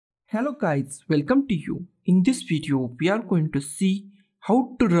Hello guys, welcome to you. In this video, we are going to see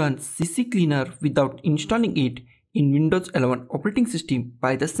how to run CCleaner without installing it in Windows 11 operating system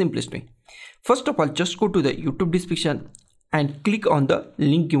by the simplest way. First of all, just go to the YouTube description and click on the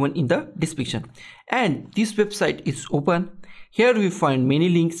link given in the description. And this website is open. Here we find many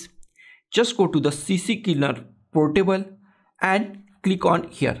links. Just go to the CCleaner portable and click on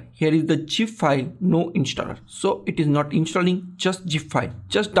here. Here is the zip file, no installer. So it is not installing, just zip file.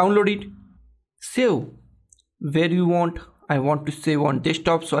 Just download it, save where you want. I want to save on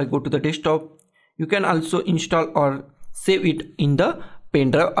desktop, so I go to the desktop. You can also install or save it in the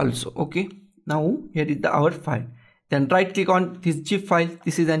pen drive also. Okay, now here is our file. Then right click on this zip file.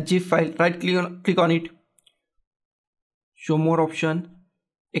 This is a zip file. Right click on it. Show more option,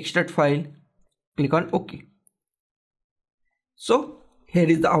 extract file. Click on OK. So here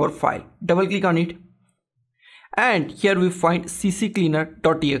is our file. Double click on it, and here we find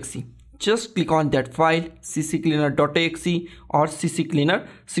CCleaner.exe. Just click on that file, CCleaner.exe or CCleaner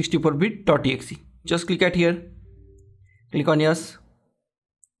 64bit.exe. Just click at here. Click on yes,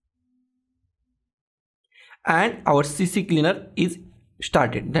 and our CCleaner is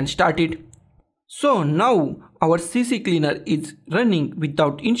started. Then start it. So now our CCleaner is running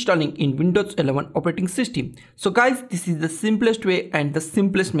without installing in Windows 11 operating system. So guys, this is the simplest way and the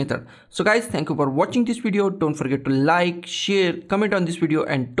simplest method. So guys, thank you for watching this video. Don't forget to like, share, comment on this video,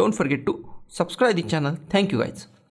 and don't forget to subscribe the channel. Thank you guys.